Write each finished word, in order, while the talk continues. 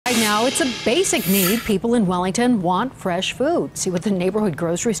Right now, it's a basic need. People in Wellington want fresh food. See what the neighborhood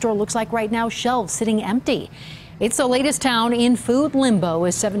grocery store looks like right now, shelves sitting empty. It's the latest town in food limbo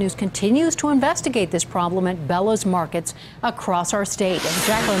as 7 News continues to investigate this problem at Bella's markets across our state. And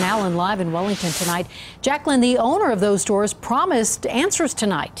Jacqueline Allen live in Wellington tonight. Jacqueline, the owner of those stores, promised answers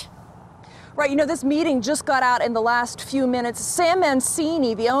tonight. Right, you know, this meeting just got out in the last few minutes. Sam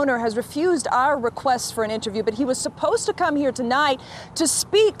Mancini, the owner, has refused our request for an interview, but he was supposed to come here tonight to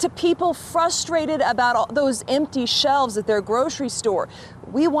speak to people frustrated about all those empty shelves at their grocery store.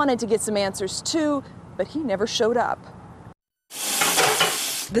 We wanted to get some answers too, but he never showed up.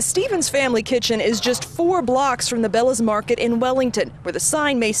 The Stevens family kitchen is just 4 blocks from the Bella's Market in Wellington, where the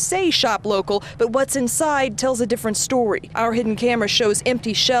sign may say shop local, but what's inside tells a different story. Our hidden camera shows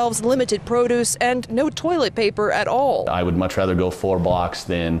empty shelves, limited produce, and no toilet paper at all. I would much rather go 4 blocks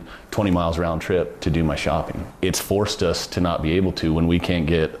than 20 miles round trip to do my shopping. It's forced us to not be able to when we can't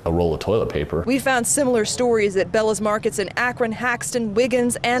get a roll of toilet paper. We found similar stories at Bella's Markets in Akron, Haxton,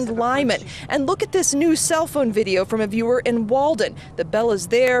 Wiggins, and Lyman. And look at this new cell phone video from a viewer in Walden. The Bella's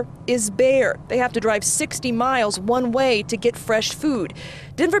there is bare. They have to drive 60 miles one way to get fresh food.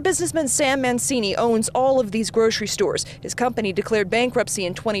 Denver businessman Sam Mancini owns all of these grocery stores. His company declared bankruptcy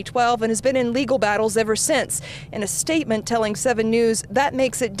in 2012 and has been in legal battles ever since. In a statement telling 7 News, that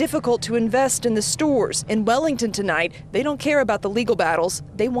makes it difficult to invest in the stores. In Wellington tonight, they don't care about the legal battles.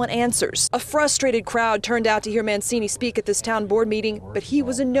 They want answers. A frustrated crowd turned out to hear Mancini speak at this town board meeting, but he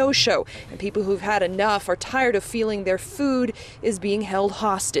was a no-show. And people who've had enough are tired of feeling their food is being held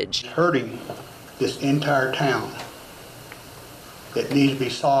hostage. It's hurting this entire town. That needs to be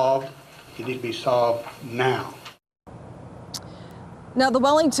solved. It needs to be solved now. Now, the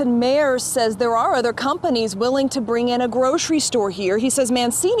Wellington mayor says there are other companies willing to bring in a grocery store here. He says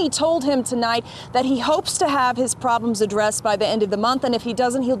Mancini told him tonight that he hopes to have his problems addressed by the end of the month, and if he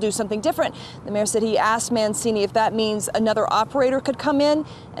doesn't, he'll do something different. The mayor said he asked Mancini if that means another operator could come in,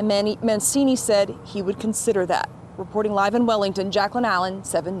 and Mancini said he would consider that. Reporting live in Wellington, Jacqueline Allen,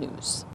 7 News.